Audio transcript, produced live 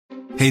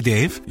Hey,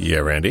 Dave. Yeah,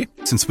 Randy?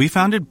 Since we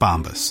founded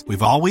Bombas,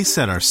 we've always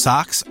said our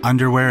socks,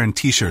 underwear, and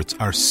T-shirts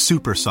are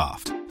super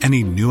soft.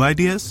 Any new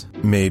ideas?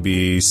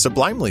 Maybe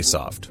sublimely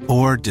soft.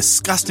 Or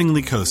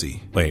disgustingly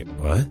cozy. Wait,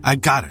 what? I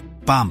got it.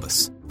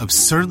 Bombas.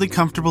 Absurdly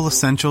comfortable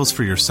essentials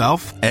for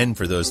yourself and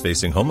for those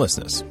facing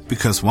homelessness.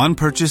 Because one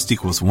purchased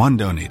equals one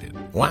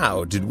donated.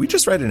 Wow, did we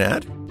just write an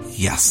ad?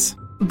 Yes.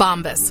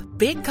 Bombas.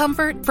 Big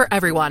comfort for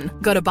everyone.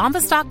 Go to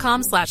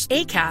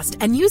bombas.com/ACAST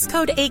and use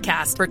code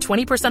ACAST for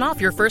 20%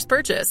 off your first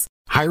purchase.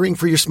 Hiring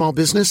for your small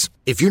business?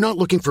 If you're not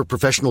looking for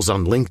professionals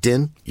on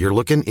LinkedIn, you're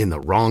looking in the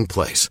wrong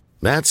place.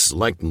 That's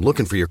like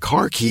looking for your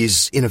car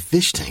keys in a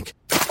fish tank.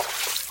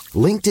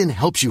 LinkedIn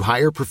helps you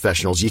hire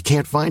professionals you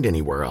can't find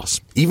anywhere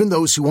else, even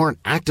those who aren't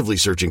actively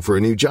searching for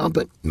a new job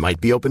but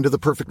might be open to the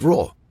perfect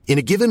role. In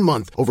a given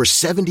month, over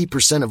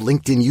 70% of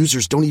LinkedIn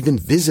users don't even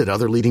visit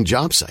other leading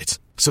job sites.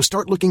 So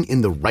start looking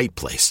in the right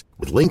place.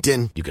 With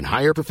LinkedIn, you can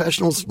hire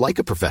professionals like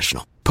a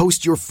professional.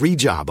 Post your free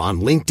job on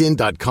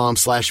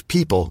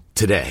linkedin.com/people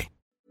today.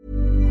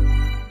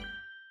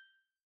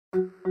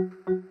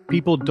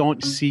 People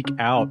don't seek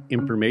out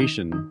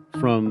information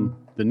from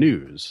the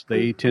news.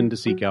 They tend to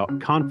seek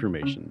out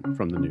confirmation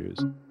from the news.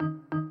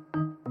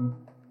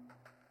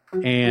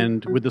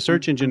 And with the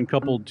search engine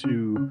coupled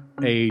to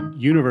a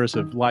universe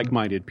of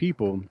like-minded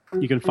people,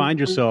 you can find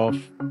yourself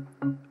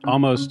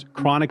almost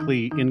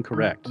chronically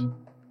incorrect.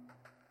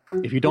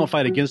 If you don't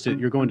fight against it,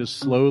 you're going to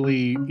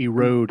slowly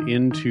erode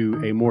into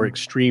a more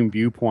extreme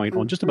viewpoint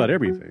on just about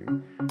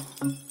everything.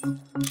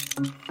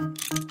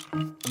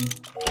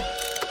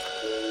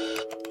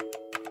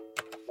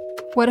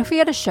 What if we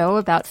had a show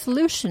about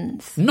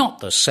solutions? Not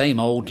the same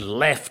old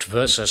left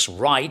versus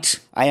right.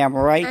 I am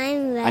right,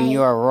 I'm right. and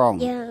you are wrong.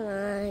 You're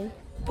wrong.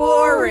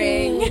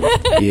 Boring.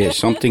 Yeah,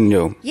 something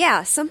new.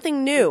 Yeah,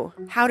 something new.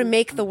 How to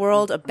make the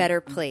world a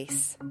better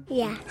place.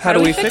 Yeah. How do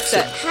we fix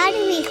it? How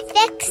do we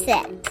fix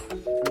it?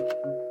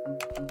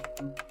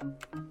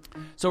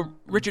 So,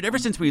 Richard, ever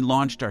since we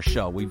launched our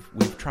show, we've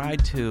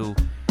tried to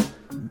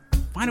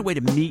find a way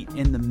to meet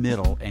in the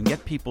middle and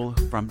get people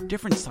from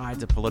different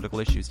sides of political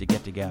issues to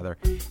get together.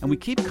 And we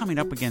keep coming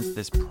up against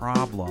this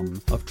problem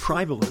of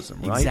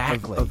tribalism, right?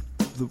 Exactly. Of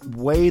the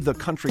way the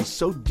country's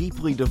so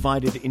deeply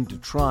divided into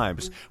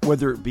tribes,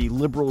 whether it be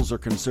liberals or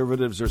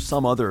conservatives or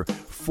some other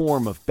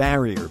form of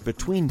barrier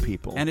between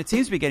people. And it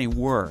seems to be getting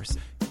worse.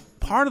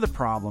 Part of the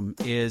problem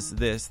is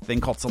this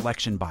thing called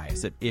selection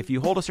bias. That if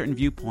you hold a certain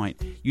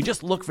viewpoint, you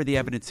just look for the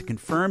evidence that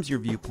confirms your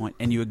viewpoint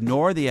and you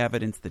ignore the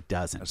evidence that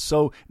doesn't.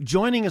 So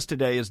joining us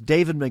today is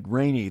David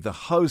McRaney, the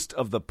host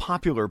of the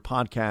popular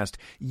podcast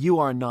You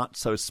Are Not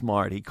So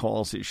Smart. He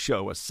calls his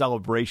show a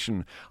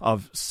celebration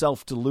of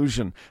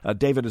self-delusion.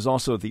 David is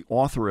also the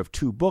author of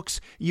 2 books,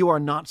 You Are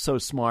Not So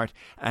Smart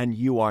and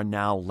You Are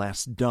Now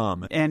Less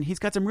Dumb. And he's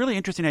got some really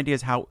interesting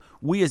ideas how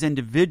we as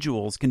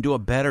individuals can do a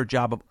better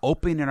job of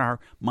opening our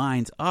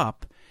minds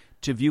up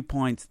to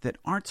viewpoints that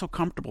aren't so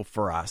comfortable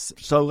for us.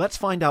 So let's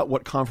find out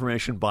what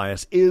confirmation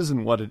bias is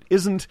and what it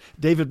isn't.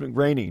 David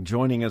McRaney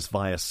joining us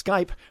via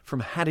Skype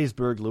from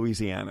Hattiesburg,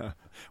 Louisiana.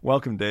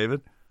 Welcome,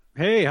 David.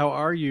 Hey, how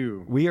are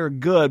you? We are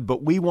good,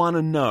 but we want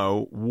to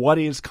know, what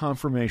is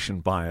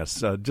confirmation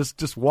bias?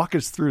 Just walk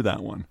us through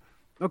that one.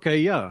 Okay,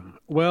 yeah.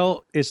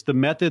 Well, it's the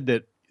method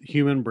that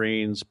human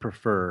brains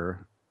prefer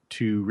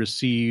to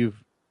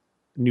receive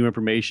new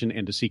information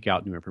and to seek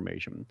out new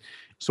information.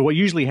 So what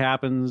usually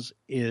happens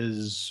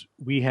is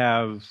we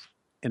have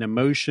an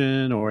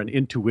emotion or an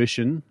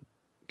intuition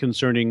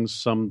concerning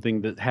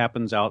something that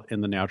happens out in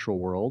the natural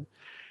world,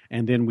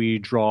 and then we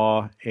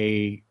draw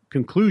a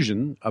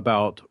conclusion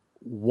about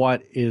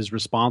what is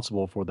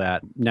responsible for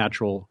that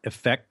natural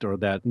effect or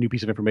that new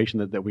piece of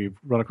information that we've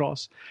run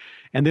across.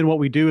 And then what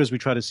we do is we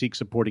try to seek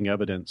supporting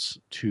evidence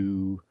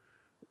to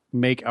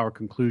make our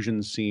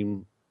conclusions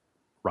seem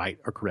right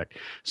or correct.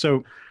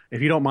 So if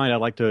you don't mind,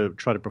 I'd like to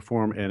try to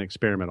perform an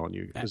experiment on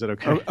you. Is that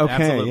okay? Okay,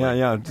 Absolutely.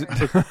 yeah.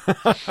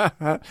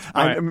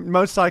 Right.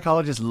 Most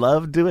psychologists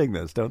love doing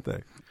this, don't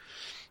they?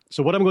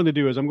 So what I'm going to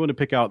do is I'm going to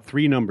pick out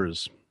 3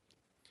 numbers.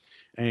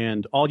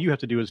 And all you have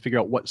to do is figure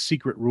out what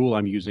secret rule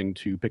I'm using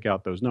to pick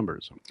out those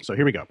numbers. So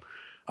here we go.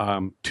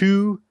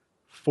 2,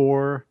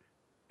 4,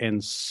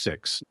 and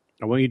 6.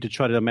 I want you to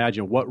try to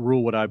imagine what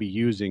rule would I be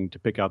using to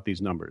pick out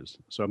these numbers.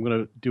 So I'm going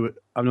to do it.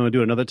 I'm going to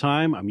do it another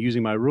time. I'm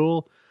using my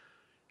rule.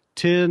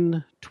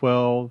 10,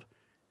 12,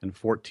 and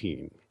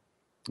 14.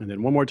 And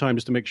then one more time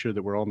just to make sure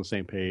that we're all on the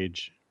same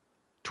page.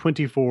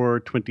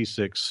 24,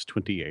 26,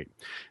 28.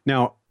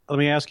 Now, let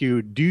me ask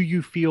you, do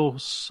you feel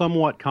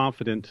somewhat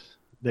confident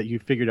that you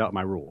figured out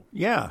my rule?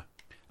 Yeah.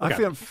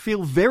 Okay. I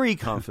feel very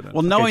confident.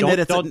 Well, knowing Okay,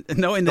 that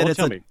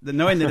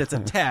it's a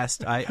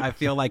test, I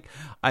feel like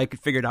I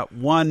could figure out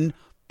one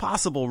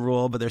possible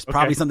rule, but there's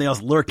probably something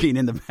else lurking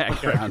in the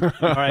background.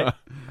 Okay. All right.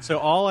 So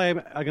all I'm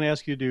going to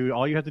ask you to do,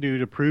 all you have to do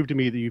to prove to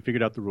me that you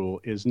figured out the rule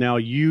is now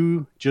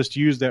you just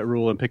use that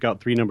rule and pick out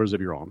 3 numbers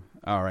of your own.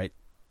 All right.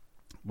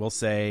 We'll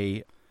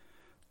say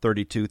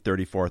 32,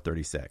 34,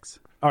 36.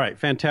 All right.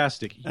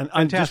 Fantastic. And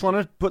I just want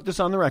to put this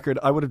on the record.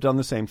 I would have done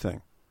the same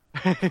thing.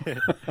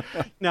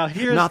 Now,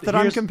 Not that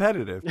I'm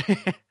competitive.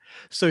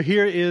 So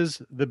here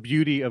is the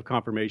beauty of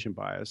confirmation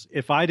bias.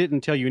 If I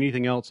didn't tell you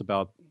anything else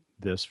about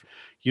this,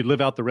 you'd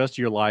live out the rest of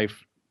your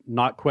life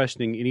not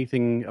questioning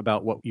anything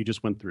about what you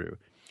just went through.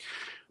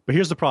 But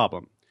here's the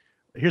problem.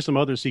 Here's some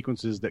other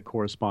sequences that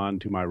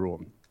correspond to my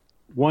rule.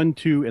 1,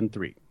 2, and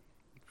 3.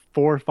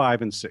 4,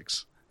 5, and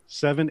 6.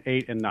 7,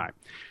 8, and 9.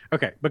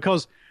 Okay,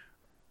 because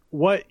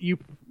what you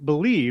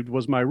believed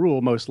was my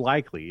rule most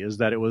likely is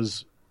that it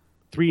was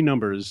 3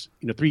 numbers,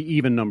 3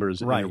 even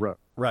numbers in a row.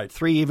 Right,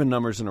 3 even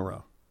numbers in a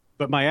row.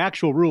 But my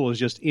actual rule is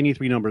just any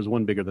 3 numbers,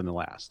 one bigger than the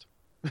last.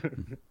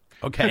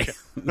 Okay.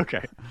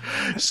 Okay.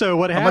 So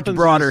what a happens? A much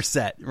broader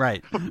set,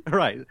 right?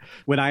 Right.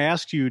 When I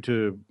asked you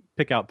to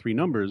pick out 3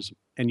 numbers,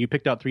 and you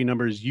picked out 3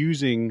 numbers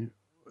using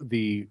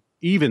the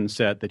even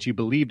set that you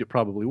believed it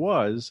probably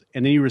was,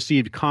 and then you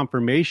received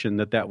confirmation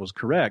that that was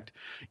correct,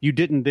 you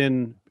didn't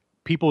then.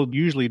 People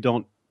usually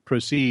don't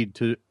proceed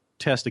to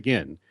test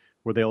again,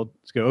 where they'll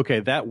go, okay,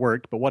 that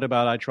worked, but what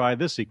about I try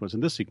this sequence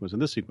and this sequence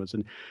and this sequence?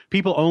 And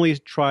people only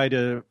try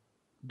to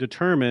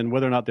determine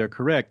whether or not they're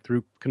correct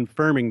through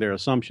confirming their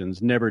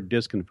assumptions, never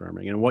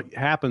disconfirming. And what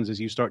happens is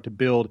you start to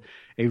build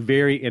a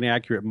very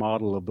inaccurate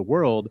model of the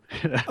world.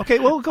 Okay,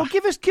 well,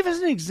 give us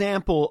an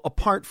example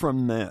apart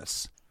from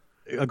this.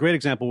 A great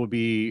example would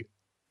be,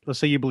 let's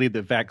say you believe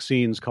that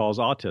vaccines cause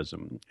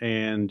autism,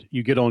 and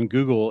you get on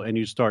Google and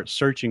you start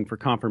searching for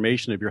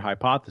confirmation of your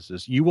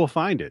hypothesis. You will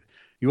find it.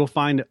 You will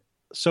find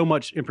so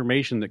much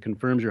information that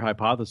confirms your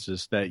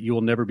hypothesis that you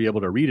will never be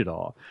able to read it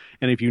all.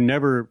 And if you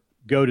never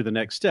go to the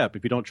next step,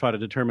 if you don't try to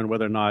determine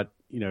whether or not,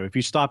 if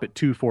you stop at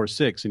 2, 4,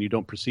 6 and you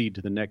don't proceed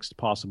to the next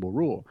possible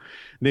rule,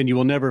 then you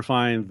will never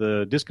find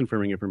the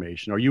disconfirming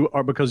information,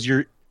 or because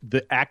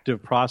the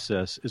active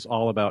process is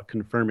all about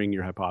confirming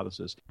your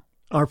hypothesis.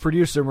 Our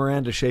producer,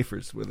 Miranda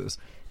Schaefer's with us.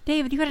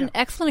 David, you had an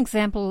excellent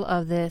example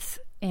of this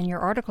in your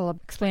article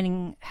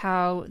explaining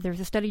how there's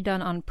a study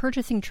done on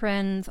purchasing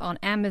trends on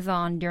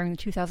Amazon during the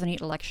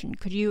 2008 election.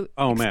 Could you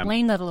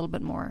explain that a little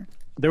bit more?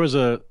 There was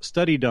a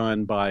study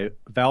done by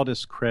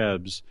Valdis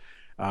Krebs,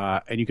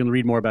 and you can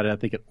read more about it, I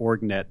think, at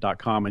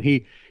orgnet.com.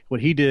 And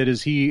what he did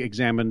is he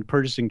examined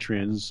purchasing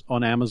trends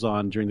on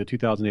Amazon during the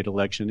 2008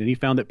 election, and he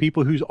found that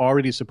people who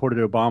already supported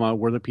Obama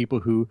were the people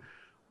who,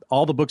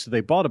 all the books that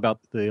they bought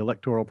about the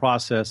electoral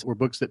process were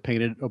books that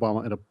painted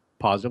Obama in a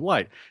positive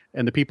light.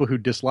 And the people who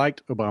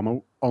disliked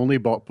Obama only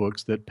bought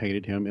books that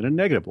painted him in a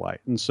negative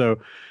light. And so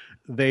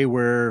they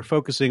were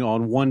focusing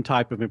on one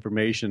type of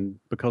information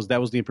because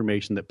that was the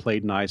information that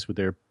played nice with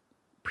their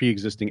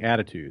pre-existing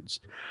attitudes.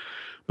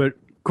 But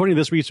according to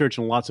this research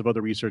and lots of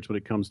other research when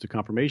it comes to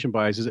confirmation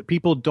bias is that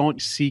people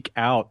don't seek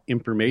out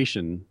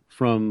information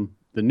from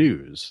the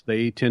news.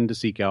 They tend to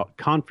seek out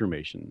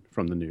confirmation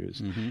from the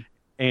news. Mm-hmm.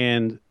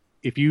 And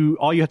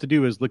all you have to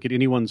do is look at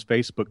anyone's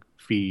Facebook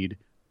feed,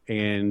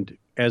 and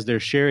as they're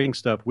sharing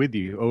stuff with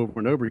you over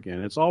and over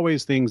again, it's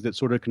always things that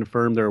sort of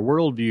confirm their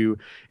worldview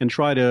and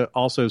try to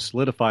also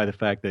solidify the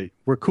fact that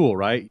we're cool,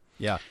 right?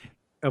 Yeah.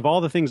 Of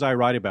all the things I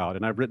write about,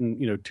 and I've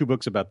written, 2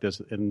 books about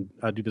this, and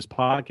I do this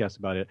podcast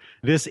about it,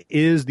 this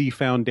is the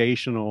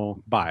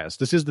foundational bias.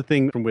 This is the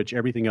thing from which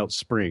everything else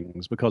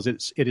springs, because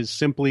it is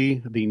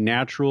simply the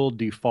natural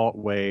default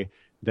way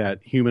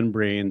that human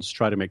brains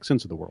try to make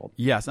sense of the world.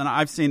 Yes, and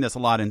I've seen this a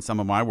lot in some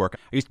of my work.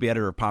 I used to be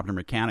editor of Popular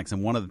Mechanics,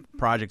 and one of the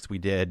projects we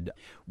did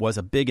was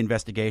a big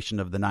investigation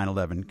of the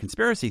 9/11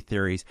 conspiracy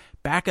theories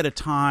back at a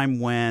time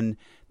when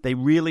they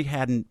really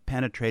hadn't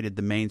penetrated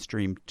the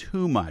mainstream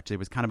too much. It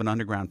was kind of an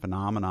underground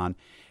phenomenon.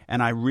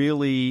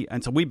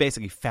 And so we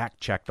basically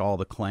fact-checked all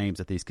the claims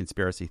that these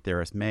conspiracy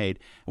theorists made.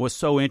 What was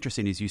so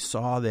interesting is you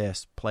saw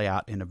this play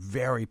out in a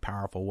very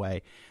powerful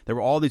way. There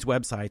were all these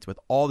websites with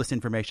all this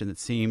information that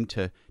seemed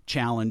to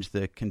challenge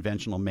the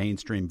conventional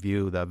mainstream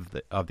view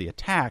of the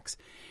attacks,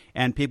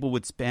 and people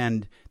would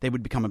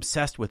become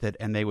obsessed with it,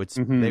 and they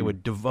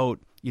would devote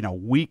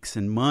weeks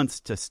and months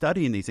to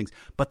studying these things,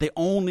 but they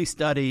only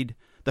studied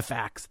the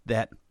facts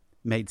that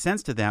made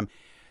sense to them.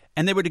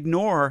 And they would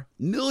ignore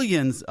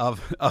millions of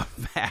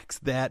facts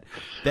that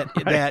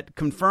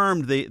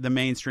confirmed the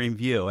mainstream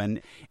view, and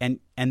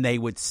they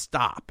would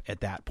stop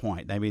at that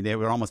point. I mean, they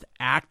would almost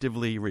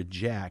actively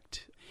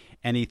reject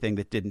anything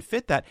that didn't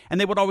fit that,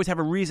 and they would always have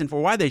a reason for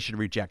why they should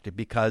reject it,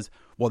 because,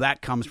 well,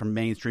 that comes from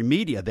mainstream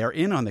media. They're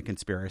in on the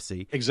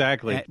conspiracy.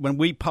 Exactly. And when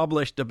we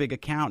published a big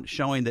account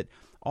showing that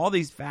all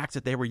these facts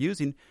that they were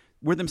using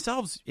were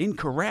themselves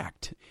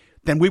incorrect,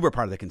 then we were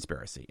part of the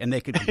conspiracy, and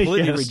they could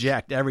completely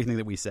reject everything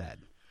that we said.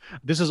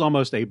 This is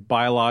almost a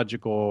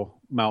biological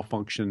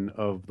malfunction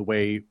of the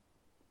way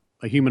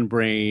a human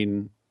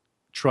brain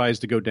tries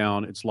to go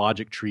down its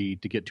logic tree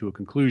to get to a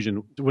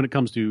conclusion when it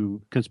comes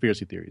to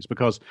conspiracy theories.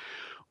 Because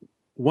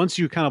once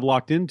you're kind of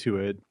locked into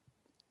it,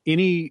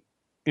 any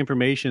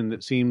information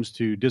that seems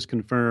to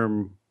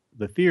disconfirm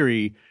the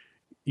theory,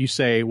 you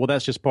say, well,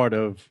 that's just part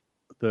of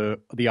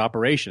the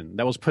operation.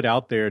 That was put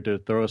out there to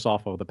throw us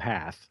off of the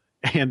path.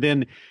 And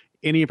then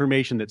any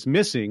information that's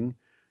missing,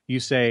 you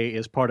say,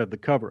 is part of the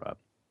cover-up.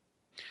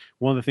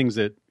 One of the things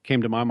that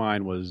came to my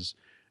mind was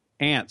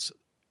ants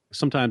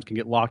sometimes can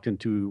get locked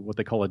into what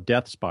they call a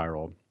death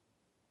spiral,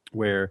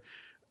 where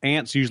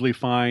ants usually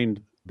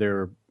find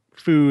their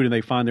food and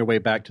they find their way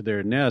back to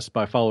their nest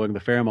by following the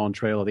pheromone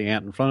trail of the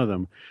ant in front of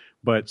them.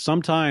 But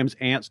sometimes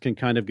ants can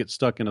kind of get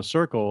stuck in a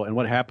circle, and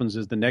what happens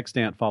is the next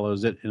ant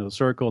follows it in a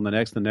circle, and the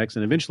next, and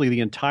eventually the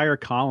entire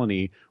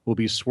colony will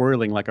be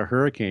swirling like a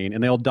hurricane,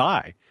 and they'll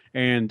die.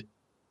 And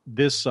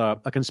this,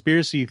 a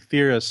conspiracy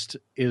theorist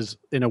is,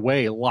 in a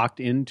way, locked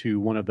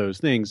into one of those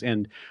things.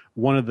 And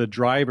one of the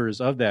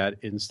drivers of that,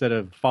 instead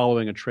of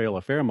following a trail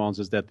of pheromones,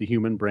 is that the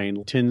human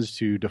brain tends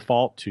to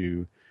default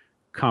to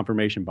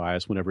confirmation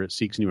bias whenever it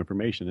seeks new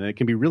information. And it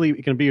can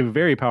be a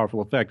very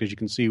powerful effect, as you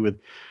can see with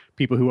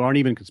people who aren't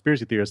even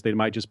conspiracy theorists. They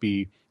might just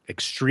be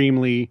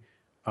extremely,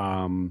 they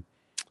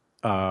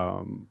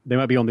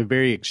might be on the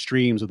very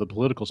extremes of the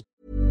political spectrum.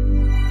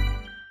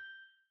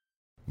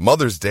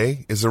 Mother's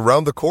Day is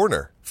around the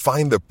corner.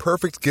 Find the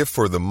perfect gift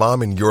for the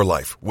mom in your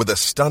life with a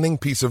stunning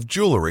piece of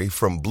jewelry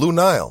from Blue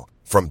Nile.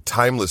 From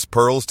timeless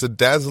pearls to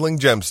dazzling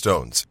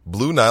gemstones,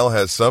 Blue Nile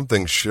has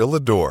something she'll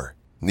adore.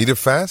 Need it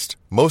fast?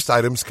 Most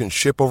items can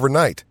ship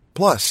overnight.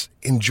 Plus,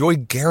 enjoy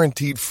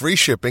guaranteed free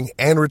shipping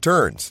and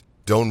returns.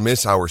 Don't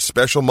miss our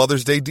special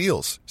Mother's Day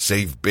deals.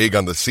 Save big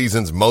on the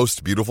season's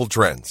most beautiful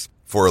trends.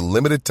 For a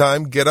limited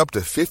time, get up to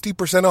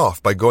 50%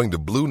 off by going to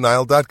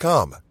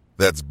BlueNile.com.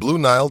 That's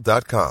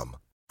BlueNile.com.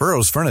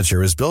 Burrow's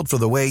furniture is built for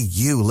the way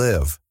you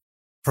live.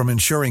 From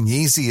ensuring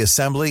easy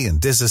assembly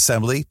and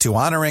disassembly to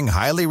honoring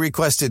highly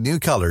requested new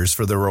colors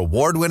for their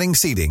award-winning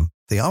seating,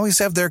 they always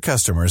have their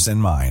customers in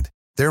mind.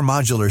 Their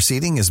modular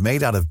seating is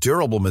made out of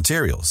durable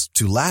materials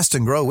to last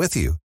and grow with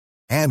you.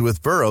 And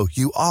with Burrow,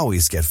 you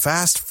always get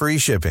fast, free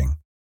shipping.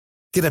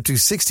 Get up to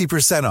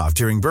 60% off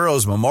during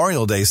Burrow's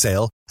Memorial Day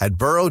sale at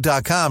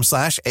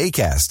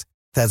burrow.com/ACAST.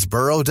 That's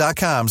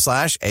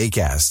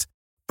burrow.com/ACAST.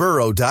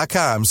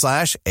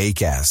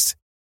 burrow.com/ACAST.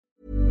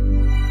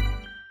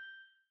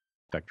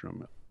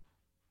 Spectrum.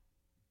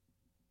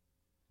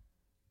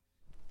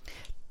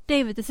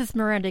 David, this is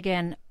Miranda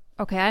again.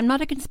 Okay, I'm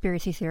not a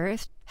conspiracy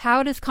theorist.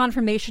 How does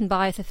confirmation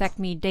bias affect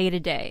me day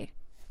to day?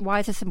 Why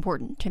is this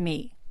important to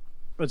me?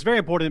 It's very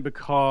important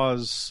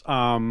because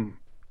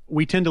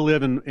we tend to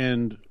live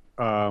in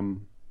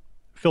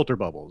filter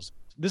bubbles.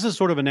 This is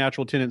sort of a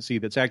natural tendency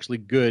that's actually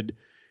good.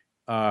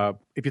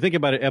 If you think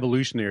about it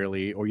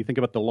evolutionarily, or you think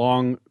about the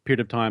long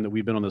period of time that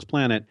we've been on this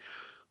planet,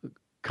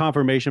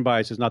 confirmation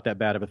bias is not that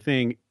bad of a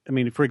thing. I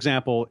mean, for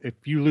example, if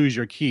you lose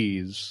your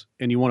keys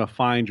and you want to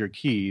find your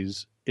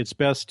keys, it's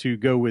best to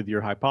go with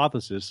your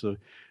hypothesis. So,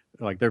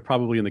 like, they're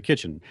probably in the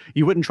kitchen.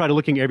 You wouldn't try to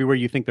looking everywhere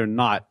you think they're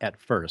not at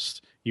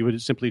first. You would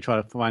simply try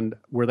to find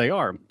where they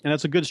are. And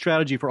that's a good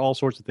strategy for all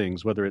sorts of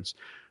things, whether it's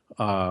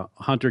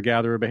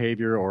hunter-gatherer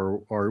behavior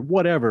or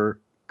whatever.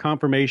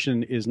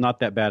 Confirmation is not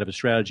that bad of a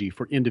strategy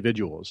for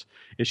individuals.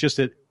 It's just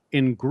that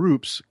in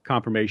groups,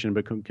 confirmation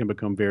can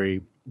become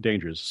very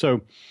dangerous.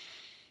 So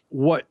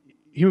what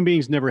human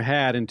beings never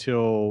had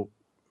until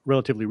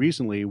relatively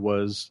recently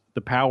was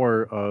the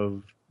power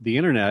of the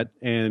internet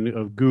and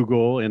of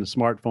Google and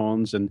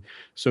smartphones and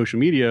social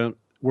media,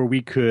 where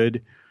we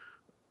could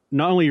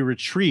not only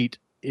retreat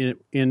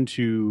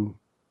into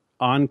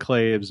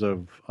enclaves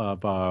of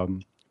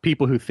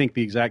people who think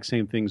the exact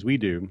same things we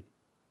do,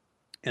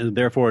 and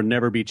therefore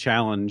never be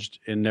challenged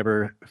and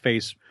never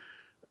face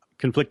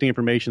conflicting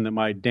information that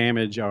might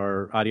damage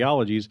our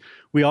ideologies.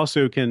 We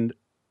also can,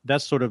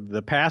 that's sort of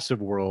the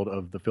passive world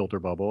of the filter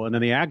bubble. And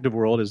then the active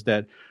world is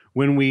that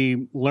when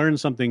we learn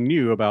something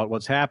new about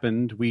what's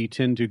happened, we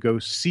tend to go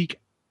seek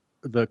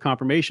the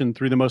confirmation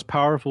through the most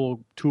powerful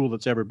tool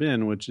that's ever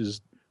been, which is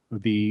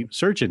the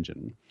search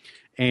engine.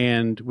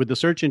 And with the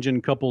search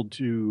engine coupled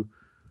to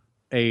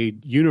a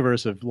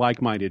universe of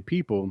like-minded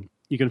people,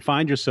 you can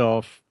find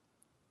yourself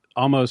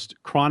almost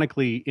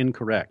chronically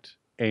incorrect.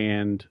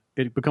 And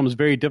it becomes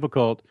very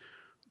difficult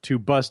to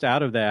bust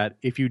out of that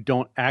if you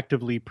don't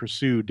actively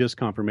pursue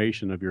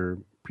disconfirmation of your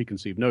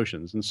preconceived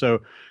notions. And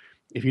so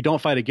if you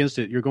don't fight against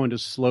it, you're going to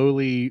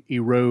slowly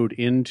erode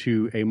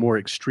into a more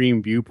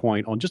extreme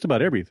viewpoint on just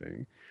about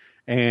everything.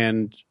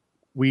 And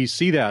we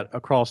see that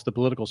across the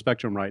political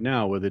spectrum right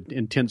now with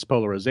intense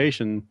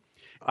polarization.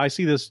 I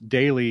see this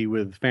daily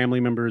with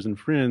family members and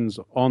friends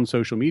on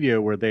social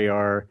media, where they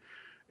are,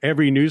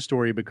 every news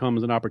story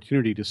becomes an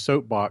opportunity to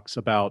soapbox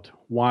about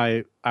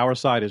why our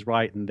side is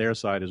right and their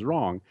side is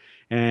wrong.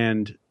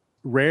 And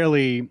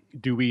rarely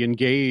do we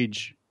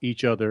engage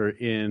each other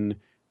in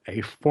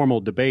a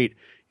formal debate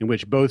in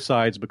which both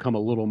sides become a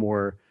little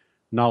more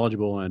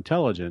knowledgeable and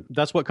intelligent.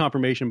 That's what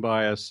confirmation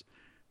bias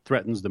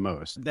threatens the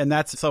most. And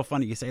that's so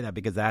funny you say that,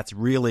 because that's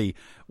really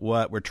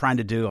what we're trying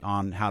to do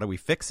on How Do We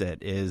Fix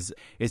It is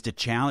to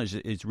challenge,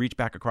 is reach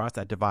back across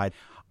that divide.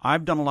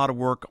 I've done a lot of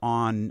work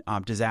on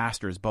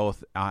disasters,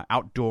 both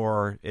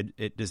outdoor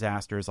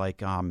disasters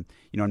like in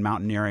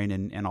mountaineering,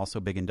 and also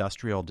big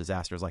industrial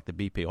disasters like the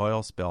BP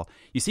oil spill.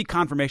 You see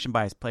confirmation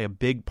bias play a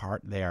big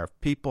part there.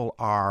 People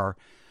are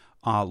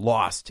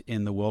lost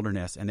in the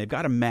wilderness, and they've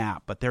got a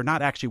map, but they're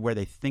not actually where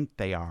they think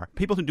they are.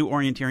 People who do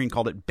orienteering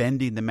called it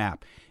bending the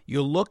map.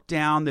 You look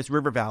down this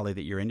river valley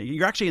that you're in.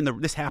 You're actually in the.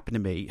 This happened to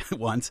me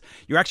once.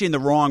 You're actually in the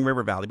wrong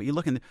river valley, but you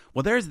look in.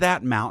 Well, there's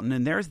that mountain,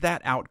 and there's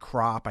that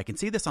outcrop. I can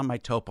see this on my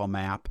topo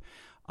map.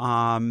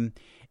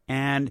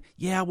 And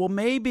yeah, well,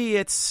 maybe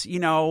it's,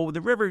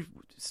 the river,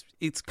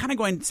 it's kind of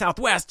going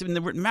southwest, and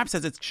the map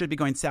says it should be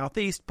going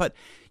southeast, but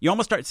you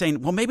almost start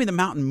saying, well, maybe the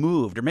mountain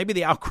moved, or maybe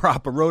the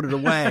outcrop eroded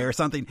away or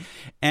something.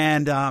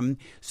 And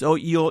so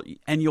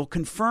you'll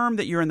confirm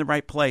that you're in the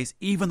right place,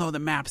 even though the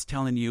map's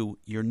telling you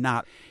you're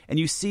not. And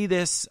you see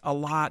this a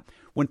lot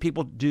when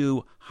people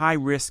do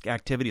high-risk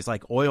activities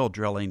like oil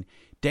drilling.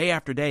 Day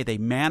after day, they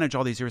manage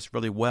all these risks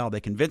really well.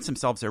 They convince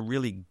themselves they're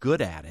really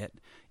good at it,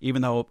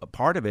 even though a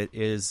part of it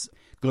is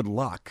good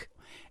luck.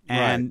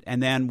 And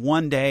then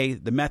one day,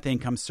 the methane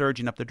comes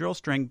surging up the drill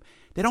string.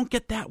 They don't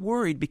get that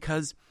worried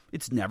because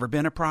it's never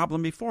been a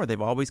problem before.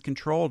 They've always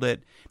controlled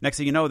it. Next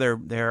thing you know,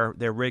 their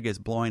rig is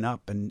blowing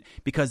up, and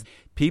because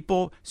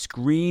people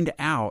screened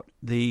out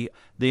the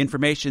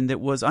information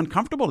that was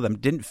uncomfortable to them,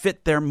 didn't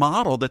fit their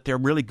model that they're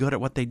really good at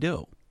what they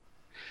do.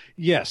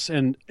 Yes,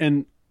 and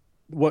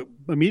what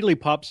immediately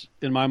pops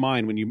in my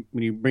mind when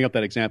you bring up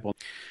that example,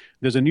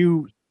 there's a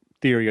new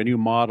theory, a new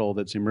model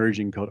that's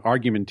emerging called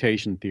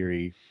argumentation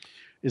theory,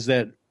 is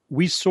that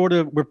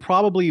we're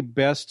probably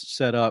best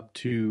set up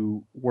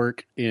to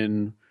work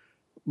in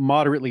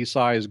moderately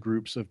sized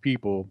groups of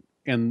people.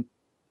 And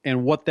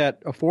what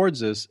that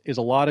affords us is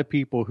a lot of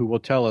people who will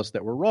tell us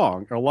that we're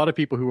wrong, or a lot of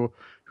people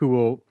who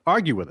will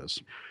argue with us.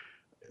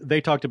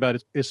 They talked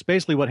about it's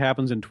basically what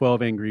happens in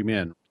 12 Angry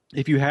Men.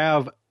 If you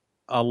have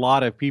a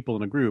lot of people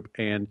in a group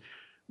and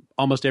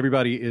almost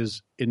everybody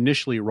is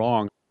initially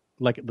wrong,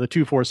 like the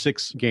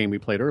 2-4-6 game we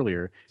played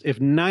earlier, if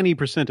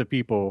 90% of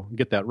people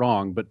get that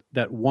wrong, but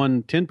that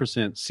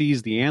 10%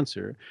 sees the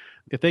answer,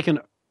 if they can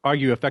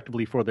argue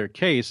effectively for their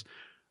case,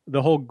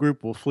 the whole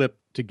group will flip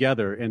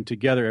together, and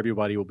together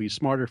everybody will be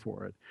smarter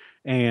for it.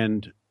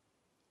 And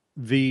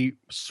the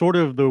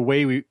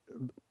way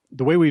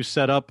we've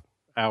set up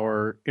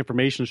our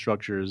information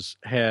structures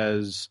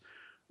has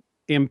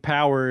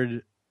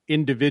empowered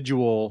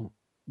individual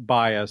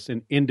bias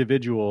and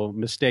individual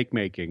mistake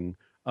making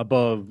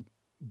above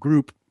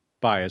group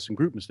bias and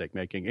group mistake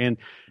making. And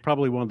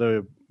probably one of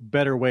the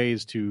better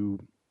ways to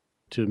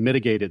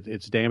mitigate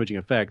its damaging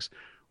effects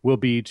will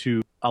be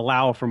to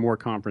allow for more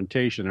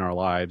confrontation in our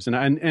lives.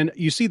 And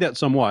you see that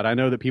somewhat. I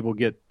know that people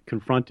get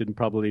confronted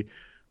probably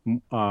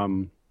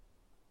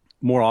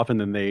more often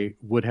than they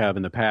would have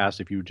in the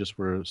past if you just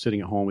were sitting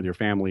at home with your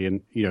family,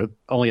 and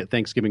only at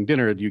Thanksgiving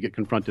dinner do you get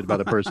confronted by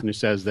the person who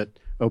says that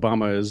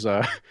Obama is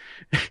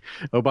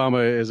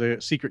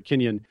a secret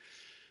Kenyan.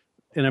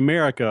 In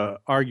America,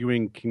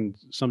 arguing can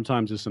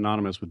sometimes is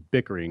synonymous with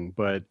bickering,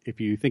 but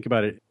if you think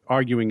about it,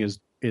 arguing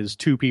is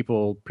two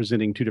people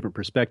presenting two different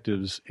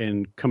perspectives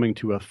and coming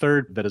to a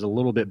third that is a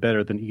little bit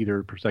better than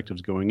either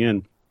perspectives going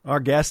in. Our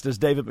guest is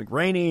David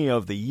McRaney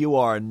of the You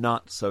Are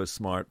Not So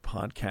Smart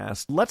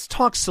podcast. Let's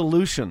talk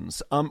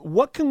solutions.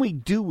 What can we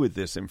do with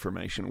this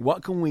information?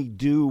 What can we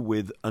do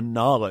with a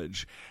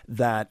knowledge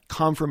that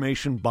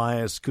confirmation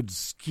bias could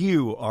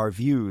skew our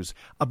views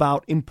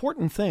about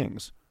important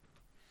things?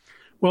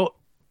 Well,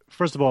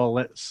 first of all,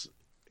 let's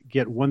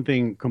get one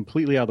thing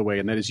completely out of the way,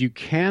 and that is you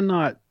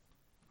cannot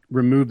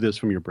remove this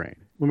from your brain.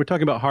 When we're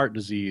talking about heart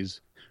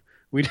disease,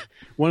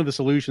 one of the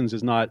solutions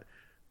is not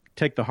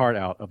take the heart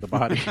out of the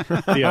body.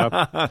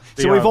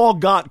 So we've all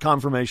got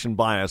confirmation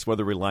bias,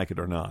 whether we like it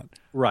or not.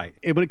 Right.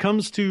 And when it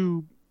comes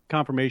to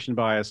confirmation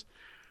bias,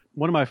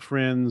 one of my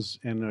friends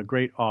and a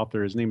great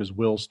author, his name is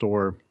Will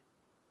Storr,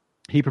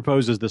 he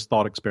proposes this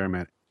thought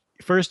experiment.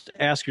 First,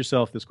 ask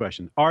yourself this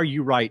question. Are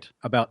you right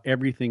about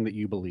everything that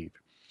you believe?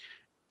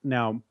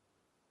 Now,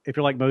 if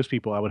you're like most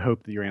people, I would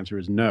hope that your answer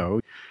is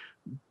no.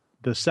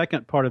 The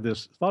second part of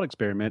this thought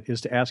experiment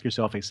is to ask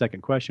yourself a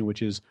second question,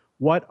 which is,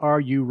 what are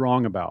you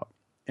wrong about?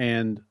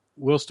 And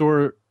Will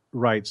Storr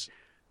writes,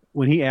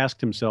 when he asked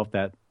himself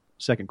that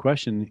second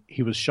question,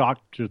 he was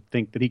shocked to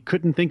think that he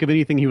couldn't think of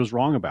anything he was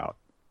wrong about.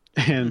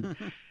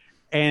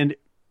 And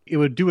it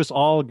would do us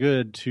all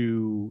good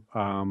to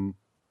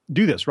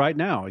do this right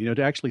now,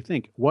 to actually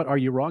think, what are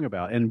you wrong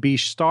about? And be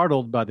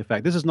startled by the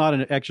fact, this is not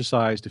an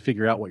exercise to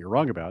figure out what you're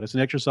wrong about. It's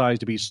an exercise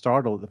to be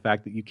startled at the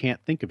fact that you can't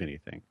think of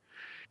anything.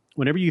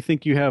 Whenever you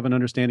think you have an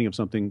understanding of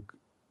something,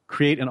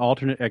 create an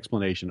alternate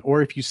explanation.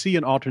 Or if you see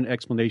an alternate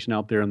explanation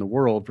out there in the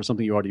world for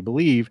something you already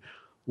believe,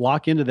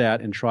 lock into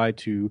that and try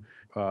to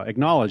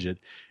acknowledge it.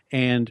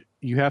 And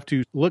you have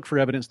to look for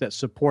evidence that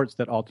supports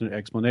that alternate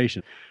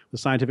explanation. The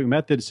scientific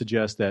method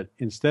suggests that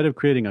instead of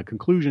creating a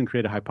conclusion,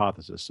 create a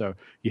hypothesis. So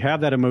you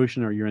have that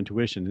emotion or your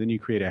intuition, and then you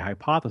create a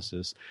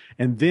hypothesis.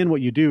 And then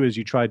what you do is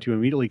you try to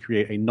immediately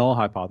create a null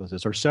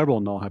hypothesis or several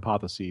null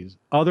hypotheses,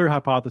 other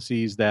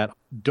hypotheses that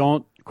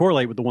don't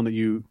correlate with the one that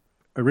you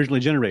originally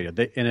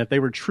generated. And if they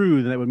were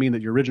true, then that would mean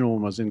that your original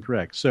one was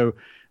incorrect. So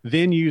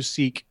then you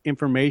seek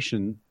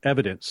information,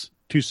 evidence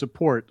to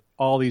support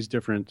all these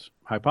different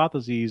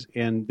hypotheses,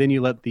 and then you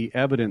let the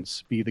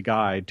evidence be the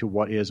guide to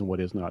what is and what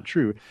is not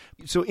true.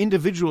 So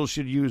individuals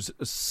should use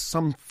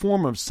some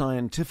form of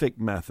scientific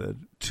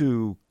method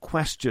to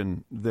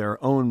question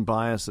their own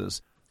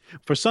biases.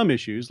 For some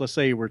issues, let's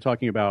say we're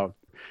talking about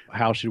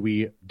how should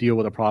we deal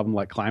with a problem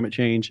like climate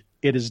change,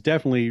 it is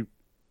definitely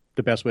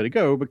the best way to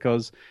go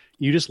because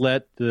you just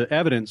let the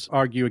evidence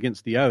argue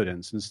against the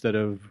evidence instead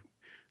of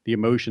the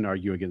emotion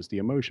argue against the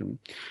emotion.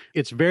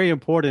 It's very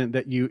important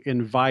that you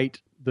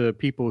invite the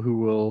people who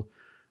will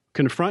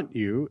confront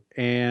you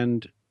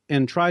and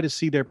try to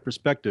see their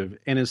perspective.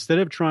 And instead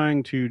of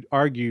trying to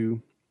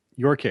argue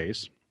your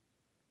case,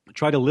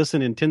 try to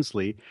listen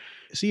intensely,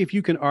 see if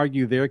you can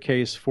argue their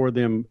case for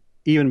them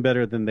even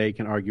better than they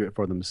can argue it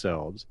for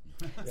themselves.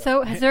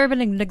 So has there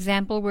been an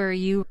example where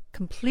you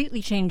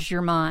completely changed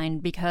your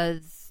mind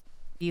because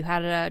you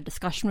had a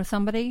discussion with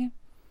somebody?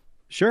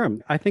 Sure.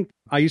 I think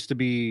I used to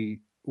be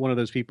one of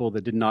those people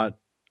that did not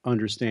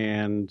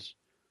understand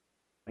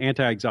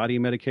anti-anxiety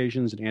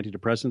medications and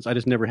antidepressants. I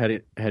just never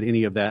had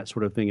any of that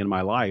sort of thing in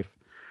my life.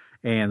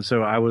 And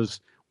so I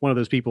was one of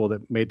those people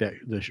that made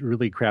this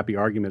really crappy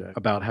argument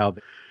about how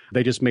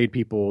they just made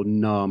people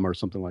numb or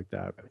something like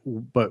that.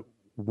 But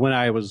when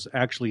I was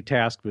actually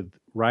tasked with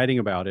writing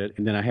about it,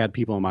 and then I had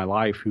people in my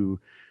life who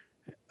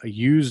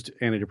used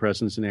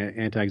antidepressants and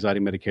anti-anxiety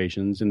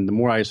medications, and the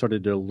more I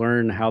started to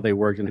learn how they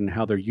worked and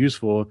how they're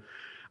useful,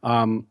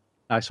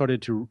 I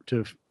started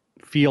to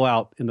feel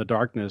out in the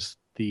darkness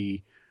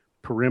the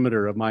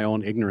perimeter of my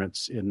own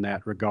ignorance in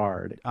that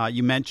regard.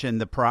 You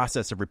mentioned the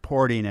process of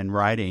reporting and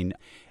writing.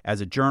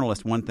 As a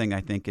journalist, one thing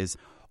I think is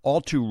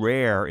all too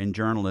rare in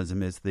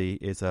journalism is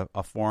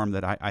a form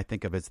that I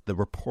think of as the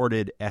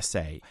reported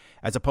essay,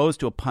 as opposed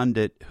to a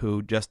pundit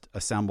who just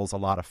assembles a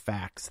lot of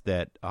facts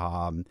that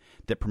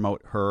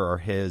promote her or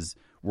his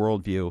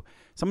worldview.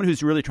 Someone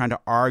who's really trying to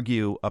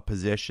argue a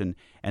position,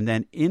 and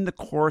then in the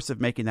course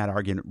of making that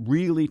argument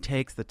really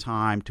takes the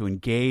time to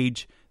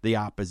engage the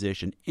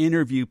opposition,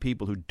 interview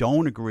people who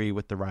don't agree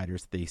with the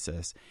writer's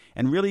thesis,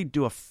 and really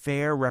do a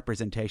fair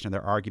representation of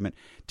their argument.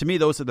 To me,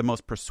 those are the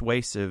most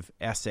persuasive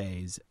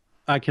essays.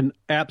 I can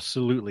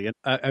absolutely.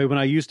 When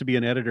I used to be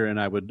an editor and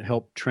I would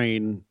help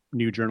train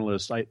new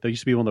journalists, that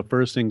used to be one of the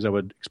first things I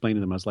would explain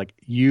to them. I was like,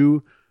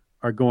 you're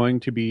going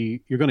to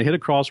hit a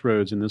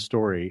crossroads in this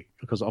story,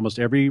 because almost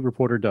every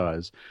reporter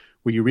does,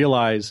 where you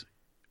realize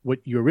what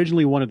you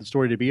originally wanted the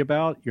story to be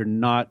about, you're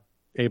not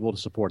able to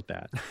support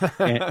that.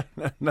 And,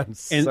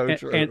 That's so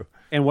true.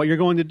 And what you're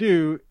going to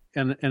do,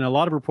 and a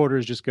lot of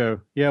reporters just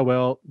go, yeah,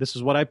 well, this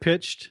is what I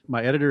pitched.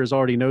 My editor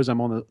already knows I'm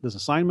on this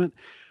assignment.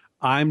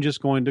 I'm just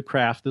going to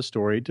craft the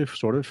story to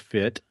sort of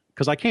fit,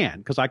 because I can,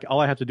 because all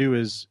I have to do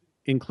is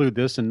include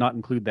this and not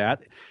include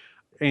that.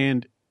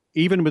 And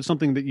even with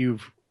something that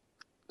you've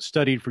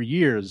studied for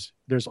years,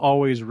 there's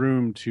always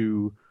room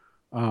to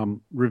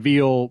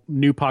reveal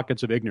new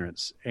pockets of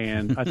ignorance.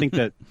 And I think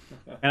that,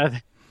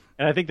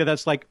 I think that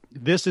that's like,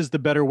 this is the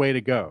better way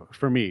to go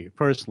for me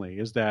personally,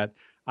 is that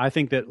I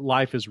think that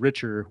life is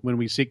richer when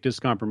we seek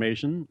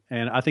disconfirmation.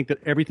 And I think that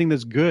everything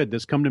that's good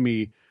that's come to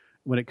me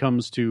when it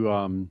comes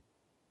to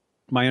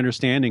my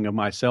understanding of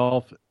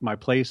myself, my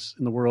place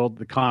in the world,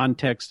 the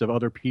context of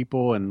other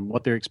people and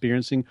what they're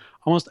experiencing,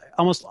 almost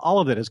all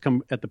of it has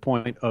come at the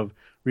point of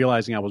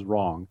realizing I was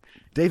wrong.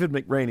 David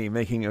McRaney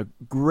making a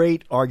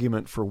great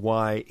argument for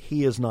why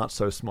he is not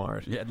so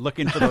smart. Yeah,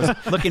 looking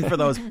for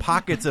those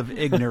pockets of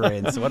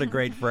ignorance. What a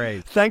great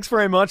phrase. Thanks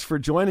very much for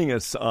joining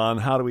us on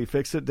How Do We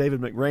Fix It?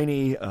 David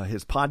McRaney,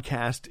 his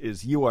podcast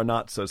is You Are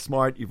Not So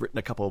Smart. You've written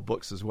a couple of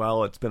books as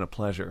well. It's been a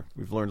pleasure.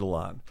 We've learned a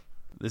lot.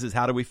 This is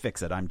How Do We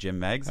Fix It? I'm Jim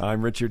Meigs.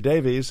 I'm Richard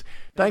Davies.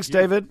 Thanks,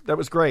 David. That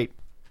was great.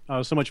 It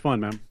was so much fun,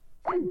 man.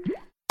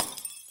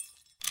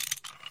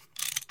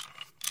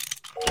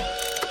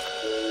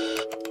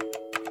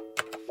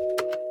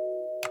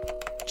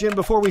 Jim,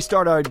 before we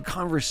start our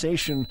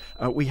conversation,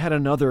 we had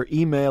another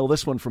email,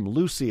 this one from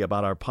Lucy,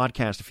 about our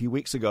podcast a few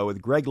weeks ago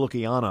with Greg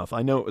Lukianoff.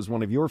 I know it was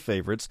one of your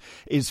favorites.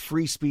 Is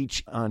free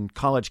speech on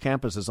college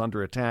campuses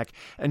under attack?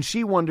 And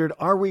she wondered,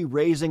 are we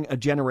raising a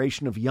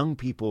generation of young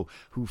people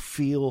who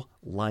feel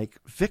like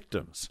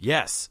victims?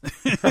 Yes.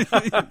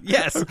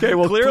 Yes. Okay,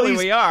 well, clearly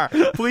we are.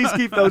 Please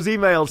keep those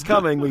emails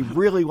coming. We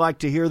really like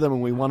to hear them,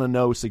 and we want to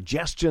know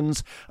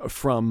suggestions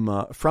from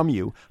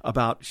you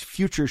about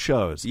future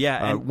shows.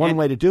 Yeah. One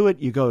way to do it,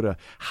 you go to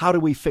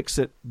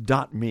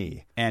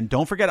howdowefixit.me. And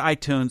don't forget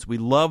iTunes. We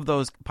love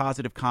those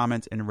positive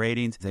comments and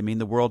ratings. They mean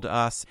the world to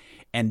us.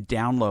 And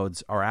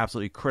downloads are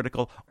absolutely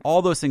critical.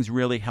 All those things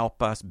really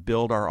help us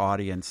build our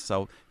audience.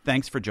 So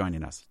thanks for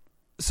joining us.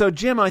 So,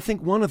 Jim, I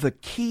think one of the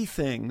key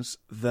things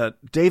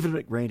that David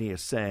McRaney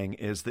is saying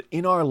is that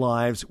in our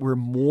lives, we're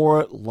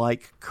more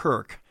like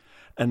Kirk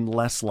and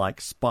less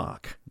like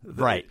Spock.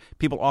 Right.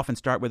 People often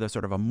start with a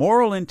sort of a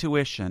moral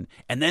intuition,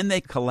 and then they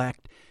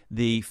collect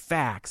the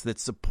facts that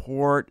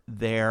support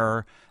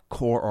their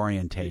core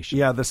orientation.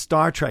 Yeah, the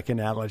Star Trek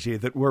analogy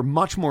that we're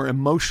much more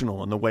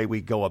emotional in the way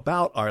we go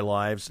about our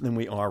lives than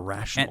we are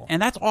rational.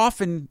 And that's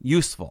often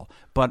useful.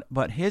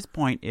 But his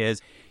point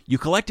is, You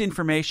collect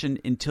information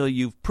until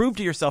you've proved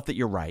to yourself that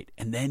you're right,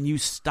 and then you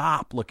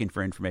stop looking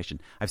for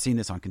information. I've seen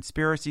this on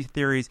conspiracy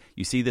theories.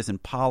 You see this in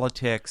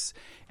politics,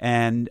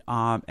 and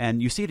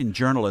you see it in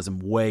journalism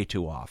way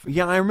too often.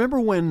 Yeah, I remember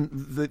when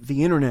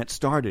the internet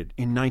started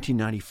in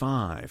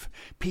 1995.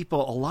 A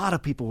lot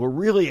of people were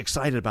really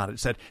excited about it.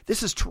 Said,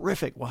 "This is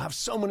terrific. We'll have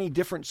so many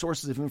different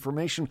sources of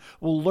information.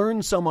 We'll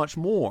learn so much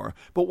more."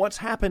 But what's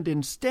happened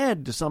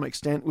instead, to some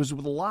extent, was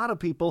with a lot of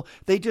people,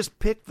 they just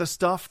pick the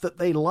stuff that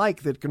they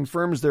like that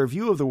confirms their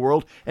view of the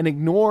world and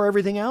ignore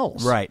everything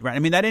else. Right. I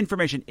mean, that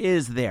information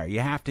is there. You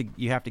have to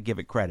give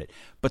it credit.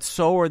 But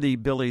so are the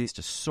abilities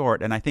to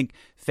sort. And I think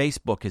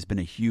Facebook has been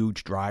a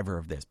huge driver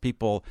of this.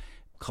 People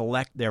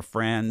collect their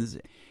friends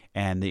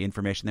and the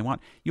information they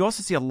want. You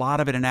also see a lot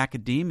of it in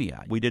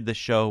academia. We did the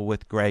show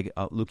with Greg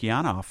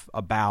Lukianoff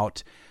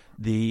about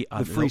the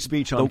free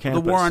speech on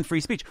campus. The war on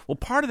free speech. Well,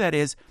 part of that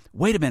is,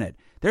 wait a minute,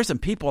 there's some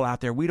people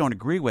out there we don't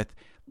agree with.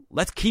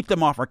 Let's keep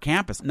them off our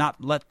campus,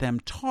 not let them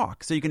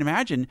talk. So you can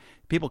imagine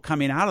people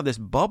coming out of this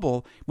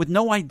bubble with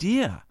no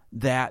idea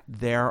that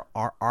there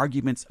are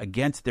arguments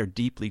against their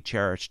deeply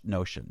cherished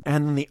notion.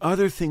 And the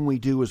other thing we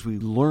do is we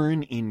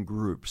learn in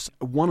groups.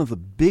 One of the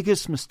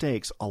biggest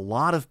mistakes a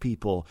lot of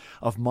people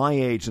of my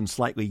age and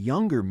slightly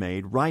younger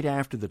made right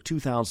after the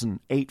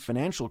 2008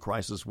 financial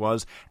crisis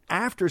was,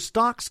 after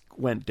stocks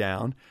went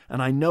down,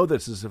 and I know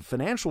this as a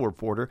financial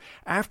reporter,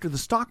 after the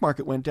stock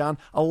market went down,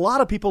 a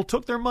lot of people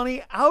took their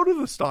money out of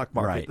the stock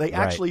market. Right, they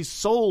actually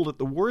sold at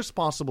the worst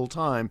possible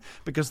time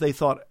because they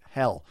thought,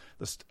 hell,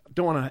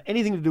 don't want to have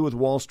anything to do with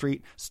Wall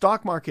Street.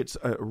 Stock market's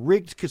a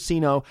rigged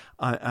casino.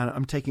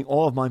 I'm taking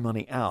all of my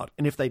money out.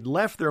 And if they'd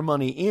left their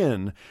money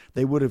in,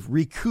 they would have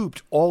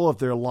recouped all of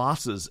their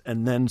losses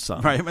and then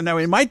some. Right. Now,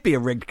 it might be a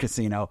rigged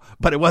casino,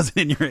 but it wasn't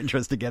in your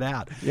interest to get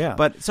out. Yeah.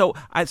 But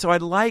I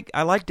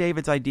like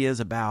David's ideas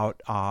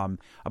about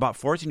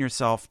forcing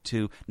yourself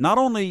to not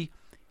only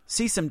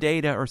see some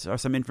data or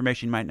some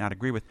information you might not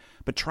agree with,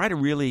 but try to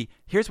really,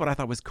 here's what I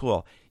thought was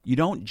cool. You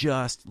don't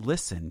just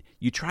listen.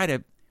 You try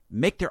to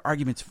make their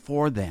arguments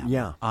for them.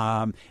 Yeah.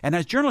 And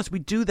as journalists, we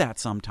do that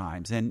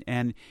sometimes,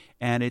 and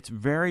it's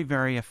very,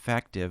 very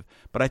effective.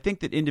 But I think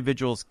that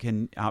individuals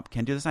can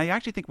do this. I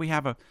actually think we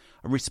have a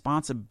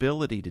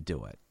responsibility to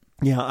do it.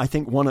 Yeah, I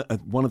think one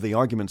of the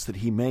arguments that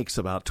he makes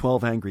about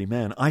 12 Angry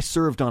Men, I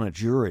served on a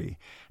jury,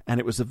 and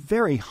it was a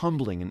very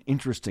humbling and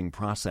interesting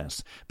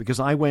process because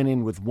I went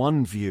in with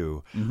one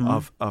view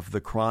of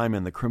the crime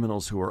and the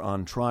criminals who were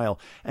on trial.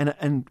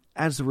 And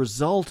as a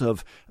result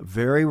of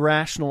very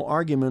rational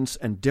arguments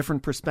and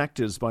different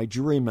perspectives by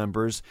jury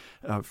members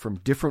from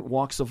different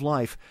walks of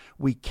life,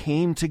 we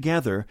came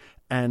together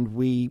and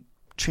we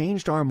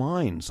changed our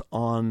minds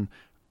on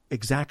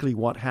exactly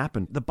what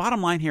happened. The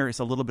bottom line here is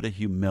a little bit of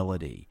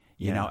humility.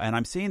 You know, and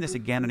I'm seeing this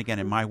again and again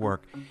in my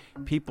work.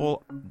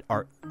 People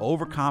are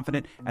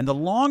overconfident, and the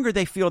longer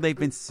they feel they've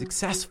been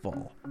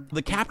successful,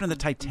 the captain of the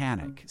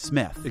Titanic,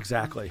 Smith.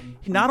 Exactly.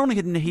 Not only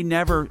had he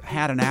never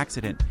had an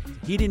accident,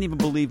 he didn't even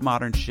believe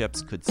modern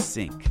ships could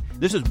sink.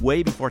 This was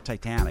way before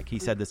Titanic. He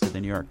said this to the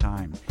New York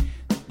Times.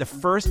 The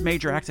first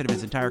major accident of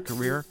his entire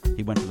career,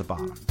 he went to the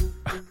bottom.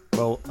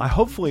 Well,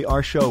 hopefully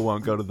our show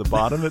won't go to the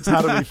bottom. It's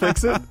How Do We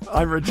Fix It?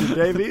 I'm Richard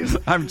Davies.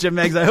 I'm Jim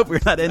Meigs. I hope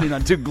we're not ending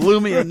on too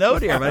gloomy a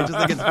note here, but I just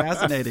think it's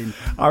fascinating.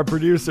 Our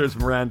producer is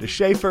Miranda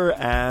Schaefer,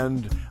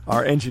 and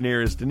our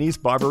engineer is Denise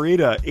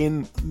Barbarita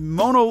in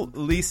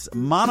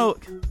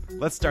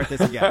Let's start this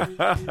again.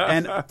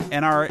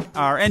 and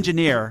our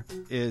engineer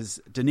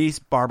is Denise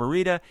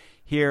Barbarita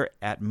here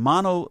at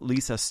Mono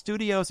Lisa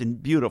Studios in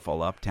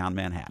beautiful uptown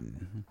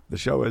Manhattan. The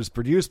show is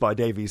produced by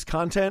Davies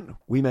Content.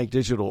 We make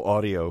digital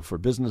audio for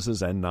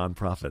businesses and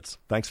nonprofits.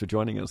 Thanks for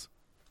joining us.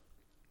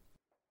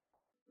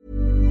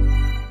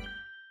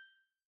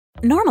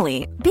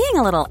 Normally, being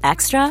a little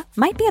extra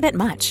might be a bit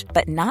much,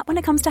 but not when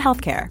it comes to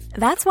healthcare.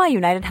 That's why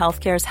United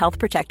Healthcare's Health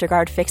Protector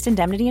Guard fixed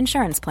indemnity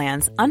insurance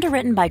plans,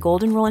 underwritten by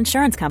Golden Rule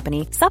Insurance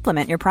Company,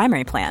 supplement your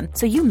primary plan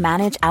so you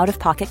manage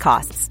out-of-pocket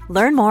costs.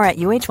 Learn more at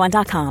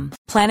UH1.com.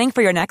 Planning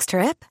for your next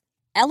trip?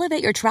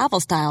 Elevate your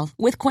travel style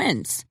with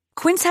Quince.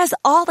 Quince has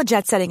all the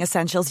jet-setting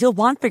essentials you'll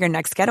want for your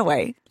next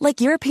getaway, like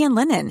European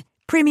linen,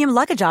 premium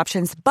luggage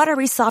options,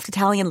 buttery soft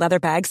Italian leather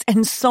bags,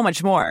 and so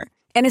much more.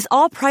 And is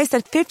all priced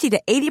at 50 to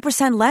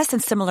 80% less than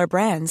similar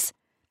brands.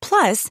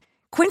 Plus,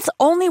 Quince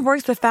only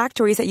works with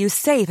factories that use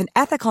safe and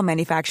ethical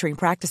manufacturing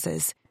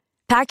practices.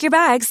 Pack your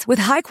bags with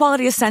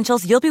high-quality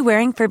essentials you'll be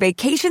wearing for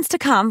vacations to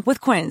come with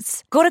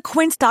Quince. Go to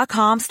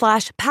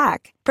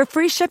quince.com/pack for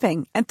free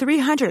shipping and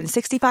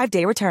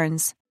 365-day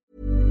returns.